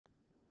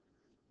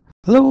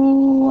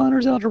Hello,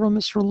 Honors Algebra.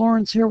 Mr.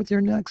 Lawrence here with your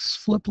next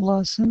flip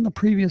lesson. The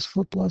previous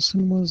flip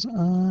lesson was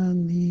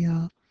on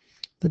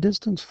the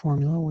distance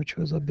formula, which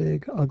was a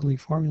big, ugly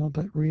formula,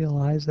 but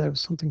realized that it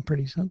was something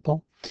pretty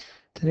simple.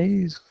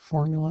 Today's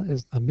formula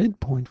is the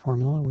midpoint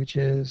formula, which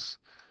is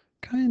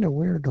kind of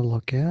weird to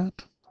look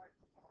at.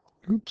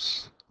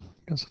 Oops.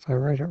 I guess if I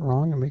write it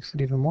wrong, it makes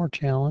it even more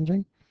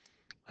challenging.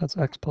 That's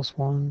x plus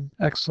 1,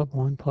 x sub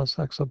 1 plus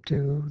x sub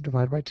 2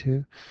 divided by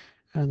 2,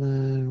 and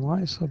then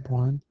y sub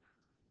 1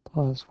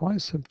 plus y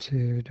sub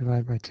 2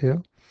 divided by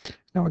 2.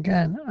 Now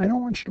again, I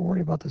don't want you to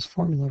worry about this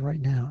formula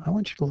right now. I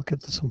want you to look at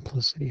the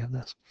simplicity of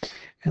this.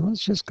 And let's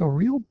just go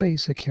real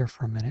basic here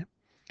for a minute.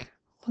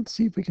 Let's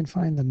see if we can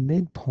find the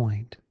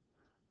midpoint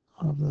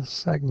of the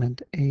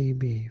segment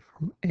AB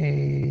from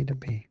A to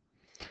B.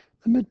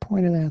 The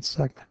midpoint of that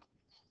segment.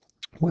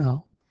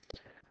 Well,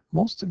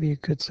 most of you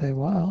could say,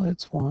 well,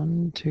 it's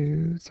 1,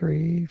 2,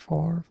 3,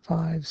 4,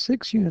 5,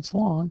 6 units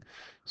long.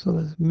 So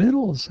the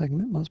middle of the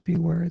segment must be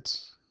where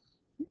it's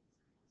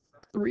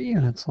 3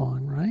 units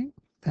long, right?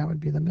 That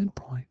would be the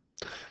midpoint.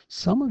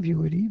 Some of you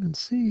would even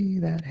see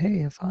that,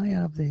 hey, if I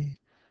have the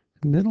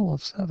middle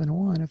of 7,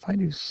 1, if I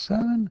do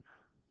 7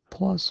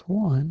 plus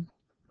 1,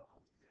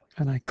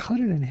 and I cut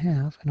it in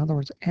half, in other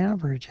words,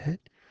 average it,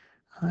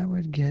 I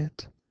would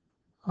get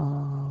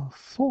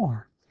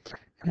 4.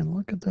 And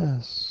look at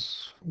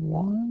this.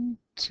 1,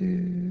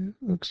 2,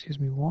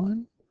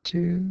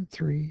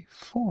 3,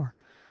 4.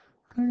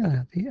 Look at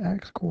that. The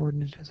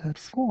x-coordinate is at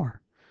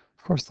 4.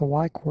 Of course, the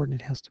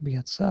y-coordinate has to be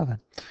at 7.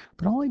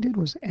 But all I did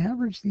was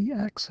average the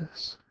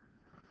x's.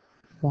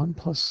 1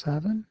 plus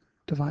 7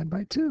 divided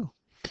by 2.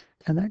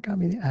 And that got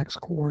me the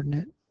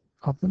x-coordinate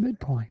of the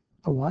midpoint.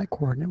 The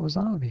y-coordinate was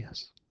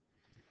obvious.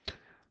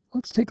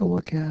 Let's take a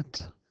look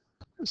at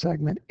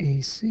segment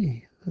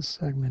AC, this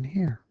segment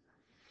here.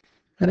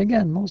 And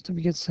again, most of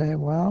you could say,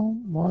 well,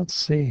 let's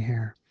see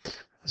here.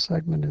 The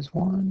segment is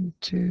 1,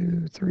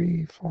 2,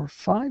 3, 4,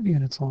 5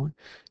 units long.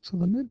 So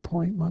the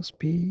midpoint must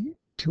be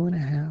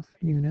 2.5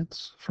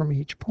 units from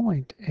each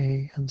point,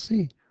 A and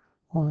C.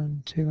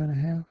 1,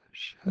 2.5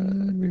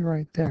 should be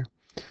right there.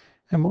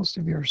 And most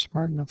of you are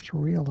smart enough to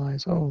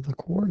realize, oh, the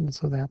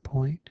coordinates of that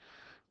point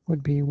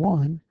would be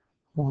 1,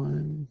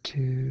 1,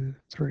 2,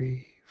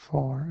 3,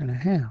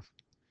 4.5.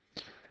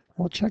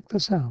 Well, check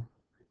this out.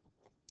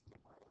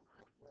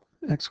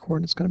 X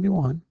coordinate's going to be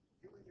 1.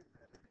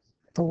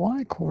 The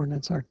y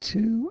coordinates are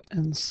 2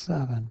 and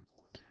 7.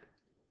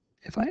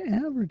 If I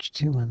average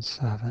 2 and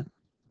 7,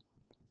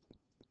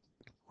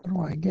 what do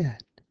I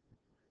get?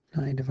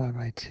 9 divided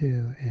by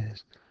 2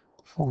 is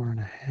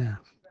 4.5.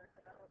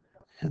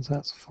 And so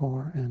that's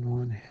 4 and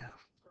 1/2.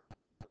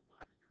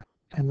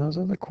 And those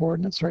are the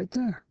coordinates right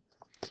there.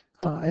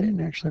 I didn't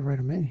actually write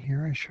them in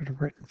here. I should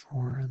have written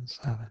 4 and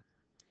 7.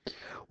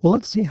 Well,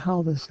 let's see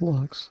how this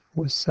looks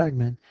with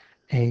segment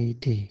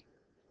AD.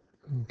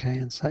 Okay,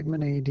 and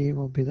segment AD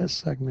will be this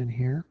segment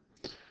here.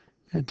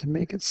 And to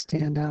make it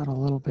stand out a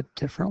little bit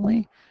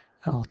differently,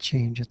 I'll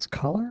change its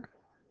color.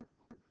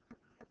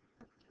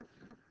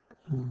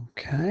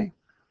 Okay.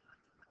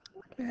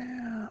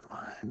 Yeah,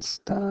 line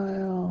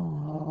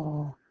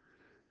style.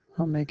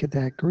 I'll make it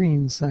that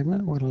green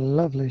segment. What a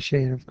lovely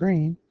shade of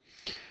green.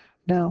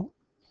 Now,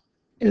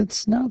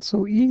 it's not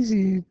so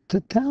easy to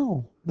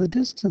tell the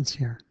distance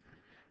here.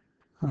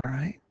 All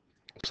right.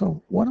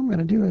 So what I'm going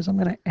to do is I'm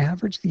going to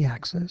average the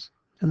x's,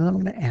 and then I'm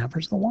going to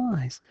average the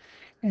y's.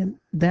 And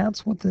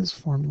that's what this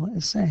formula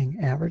is saying.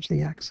 Average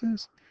the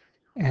x's,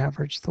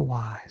 average the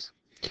y's.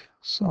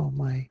 So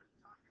my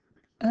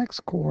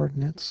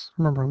x-coordinates,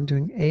 remember I'm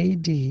doing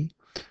AD,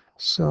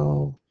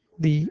 so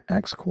the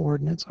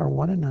x-coordinates are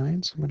 1 and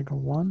 9, so I'm going to go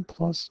 1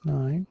 plus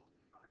 9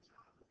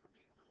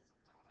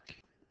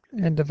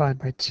 and divide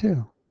by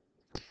 2.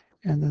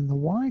 And then the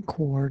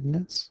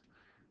y-coordinates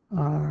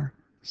are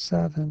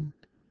 7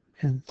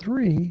 and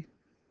 3,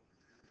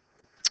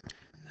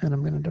 and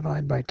I'm going to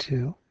divide by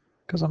 2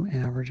 because I'm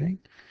averaging.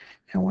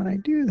 And when I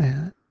do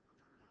that,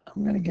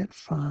 I'm going to get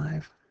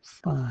 5,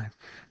 5.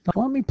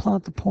 Now let me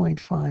plot the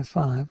point 5,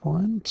 5.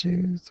 1,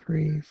 2,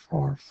 3,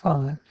 4,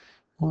 5.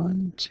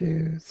 1,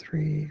 2,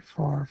 3,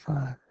 4,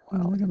 5.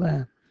 Wow, look at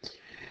that.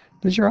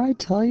 Does your eye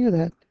tell you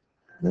that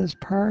this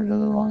part of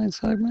the line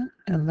segment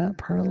and that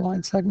part of the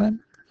line segment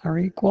are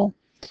equal?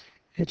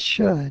 It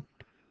should.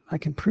 I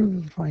can prove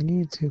it if I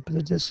need to, but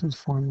the distance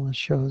formula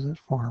shows it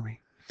for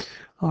me.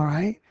 All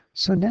right,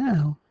 so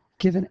now,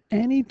 given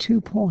any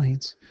 2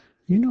 points,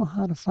 you know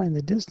how to find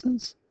the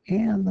distance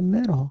and the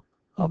middle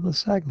of the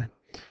segment.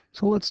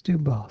 So let's do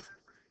both.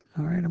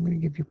 All right, I'm going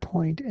to give you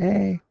point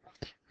A,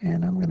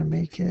 and I'm going to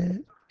make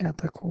it at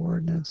the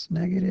coordinates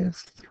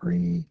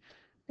 -3,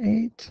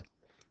 8,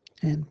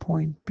 and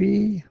point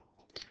B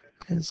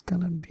is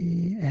going to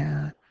be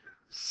at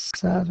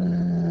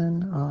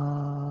 7,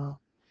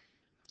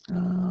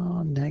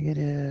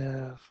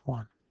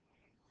 -1.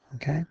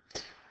 Okay,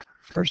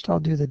 first I'll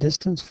do the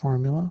distance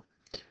formula.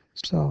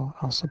 So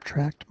I'll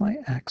subtract my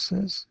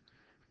x's,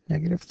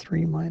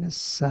 -3 minus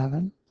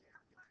 7.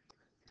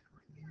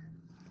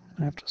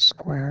 I have to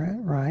square it,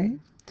 right?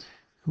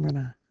 I'm going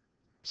to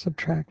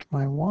subtract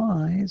my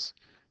y's,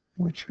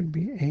 which would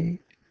be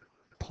 8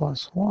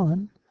 plus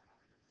 1,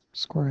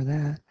 square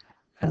that,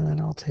 and then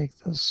I'll take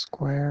the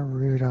square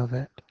root of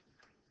it.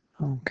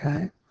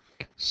 Okay,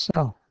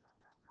 so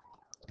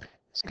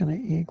it's going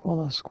to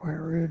equal the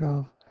square root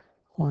of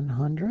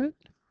 100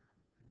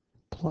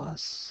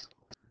 plus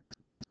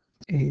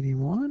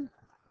 81.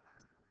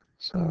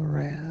 So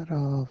rad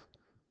of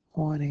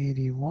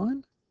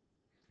 181.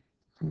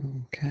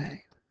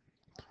 Okay.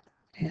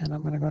 And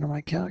I'm going to go to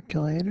my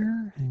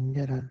calculator and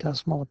get a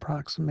decimal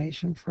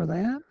approximation for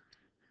that.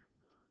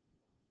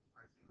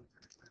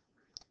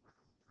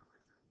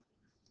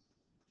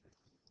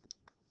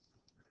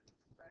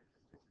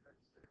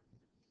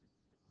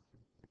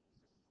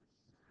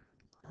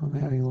 I'm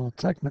having a little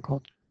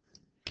technical.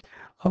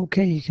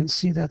 Okay, you can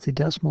see that the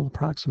decimal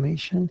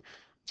approximation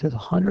to the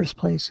hundredths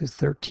place is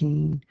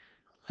 13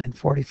 and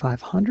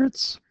 45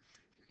 hundredths.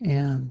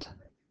 And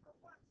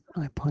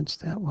I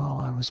punched that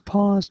while I was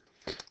paused.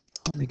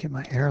 Let me get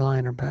my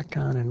airliner back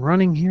on and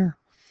running here.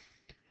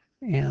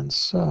 And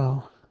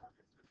so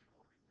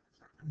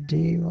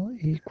D will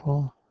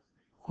equal,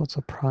 what's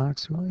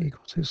approximately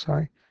equal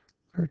to,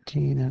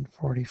 13 and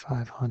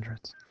 45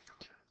 hundredths.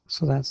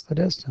 So that's the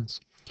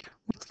distance.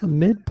 What's the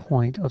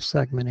midpoint of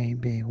segment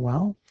AB?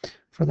 Well,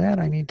 for that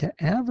I need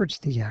to average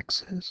the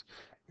x's,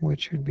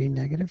 which would be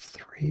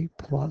 -3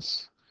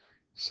 plus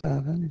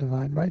 7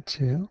 divided by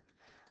 2.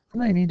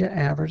 And I need to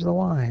average the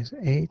y's,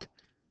 8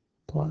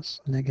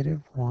 plus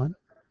 -1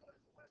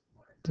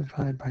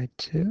 divided by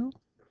 2.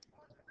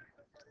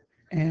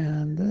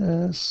 And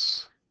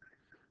this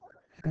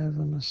has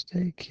a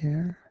mistake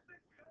here.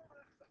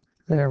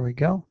 There we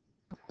go.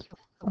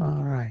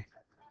 All right.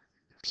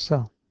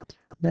 So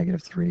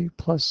 -3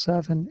 plus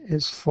 7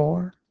 is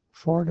 4.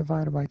 4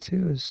 divided by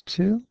 2 is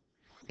 2.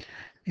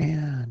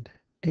 And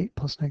 8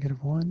 plus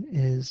 -1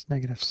 is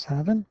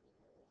 -7.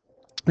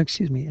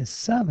 Excuse me, is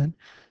 7.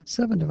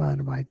 7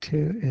 divided by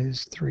 2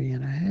 is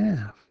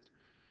 3.5.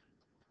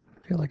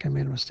 I feel like I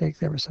made a mistake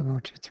there. 7 over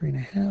 2,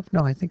 3.5.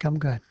 No, I think I'm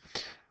good.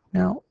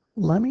 Now,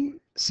 let me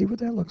see what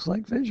that looks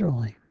like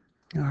visually.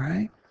 All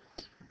right.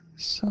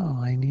 So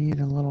I need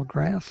a little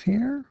graph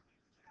here.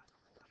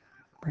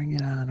 Bring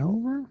it on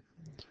over.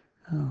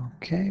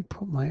 Okay,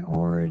 put my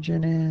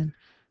origin in.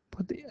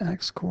 Put the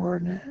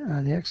x-coordinate,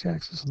 the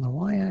x-axis and the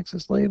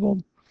y-axis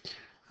labeled.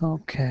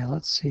 Okay,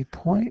 let's see.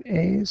 Point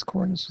A's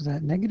coordinates is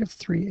at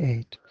 -3,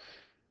 8.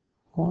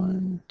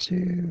 1,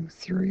 2,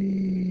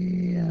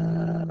 3,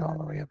 and all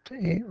the way up to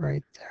 8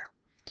 right there.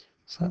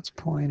 So that's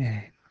point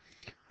A.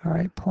 All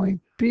right,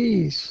 point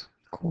B's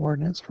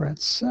coordinates were at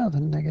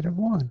 7,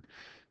 -1.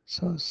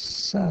 So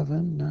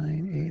 7,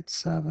 9, 8,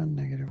 7,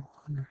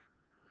 -1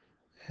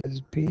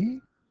 is B.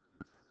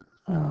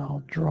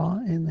 I'll draw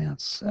in that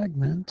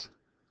segment.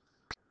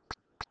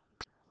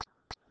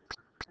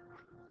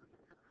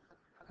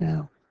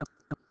 Now,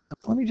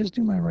 let me just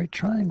do my right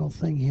triangle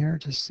thing here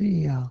to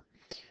see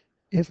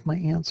if my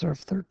answer of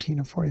 13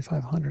 and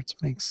 45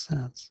 hundredths makes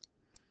sense.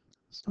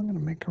 So I'm going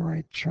to make a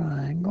right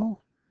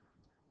triangle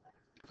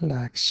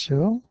like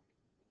so.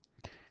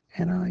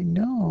 And I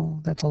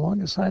know that the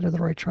longest side of the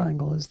right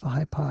triangle is the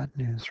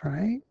hypotenuse,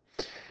 right?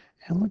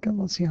 And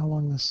let's see how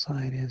long this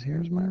side is.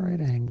 Here's my right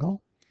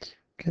angle.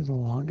 Okay, the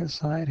longest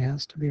side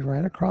has to be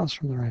right across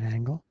from the right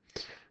angle.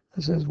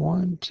 This is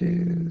 1,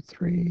 2,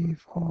 3,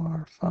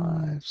 4,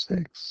 5,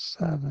 6,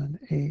 7,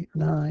 8,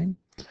 9.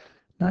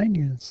 9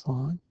 units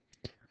long.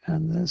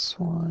 And this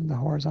one, the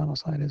horizontal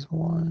side is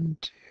 1,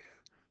 2,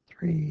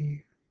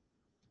 3,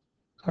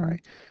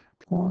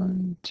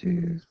 1,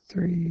 2,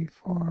 3,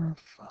 4,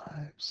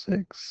 5,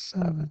 6,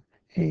 7,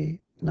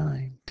 8,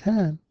 9,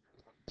 10.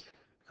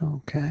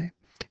 Okay.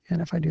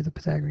 And if I do the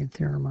Pythagorean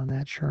theorem on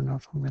that, sure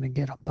enough, I'm going to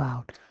get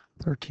about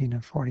 13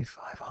 and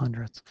 45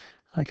 hundredths.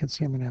 I can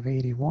see I'm going to have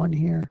 81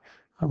 here.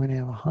 I'm going to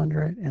have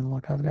 100. And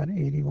look, I've got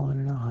 81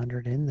 and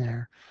 100 in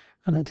there.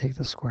 And then take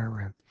the square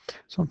root.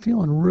 So I'm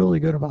feeling really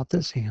good about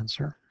this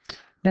answer.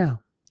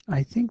 Now,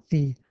 I think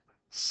the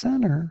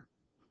center,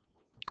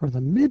 or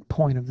the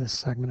midpoint of this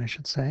segment, I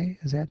should say,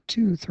 is at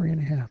 2,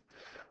 3.5.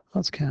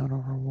 Let's count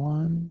over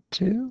 1,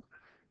 2,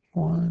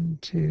 1,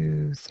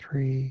 2,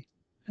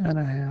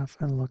 3.5,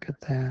 and look at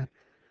that.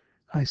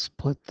 I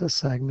split the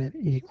segment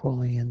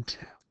equally in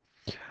two.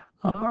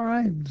 All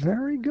right,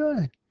 very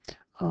good.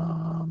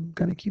 I'm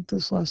going to keep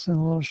this lesson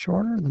a little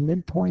shorter. The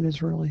midpoint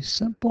is really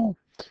simple.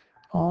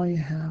 All you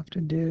have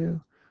to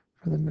do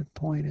for the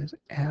midpoint is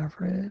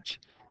average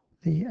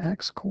the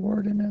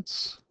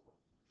x-coordinates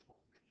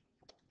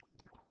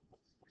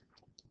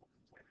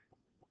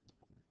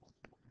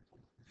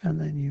and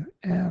then you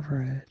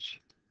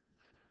average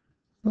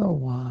the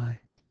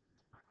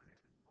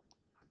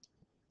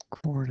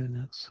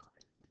y-coordinates.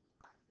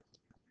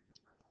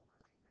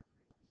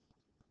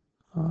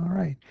 All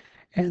right,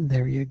 and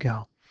there you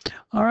go.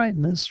 All right,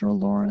 Mr.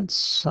 Lawrence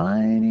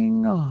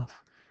signing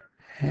off.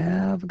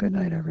 Have a good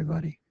night,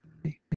 everybody.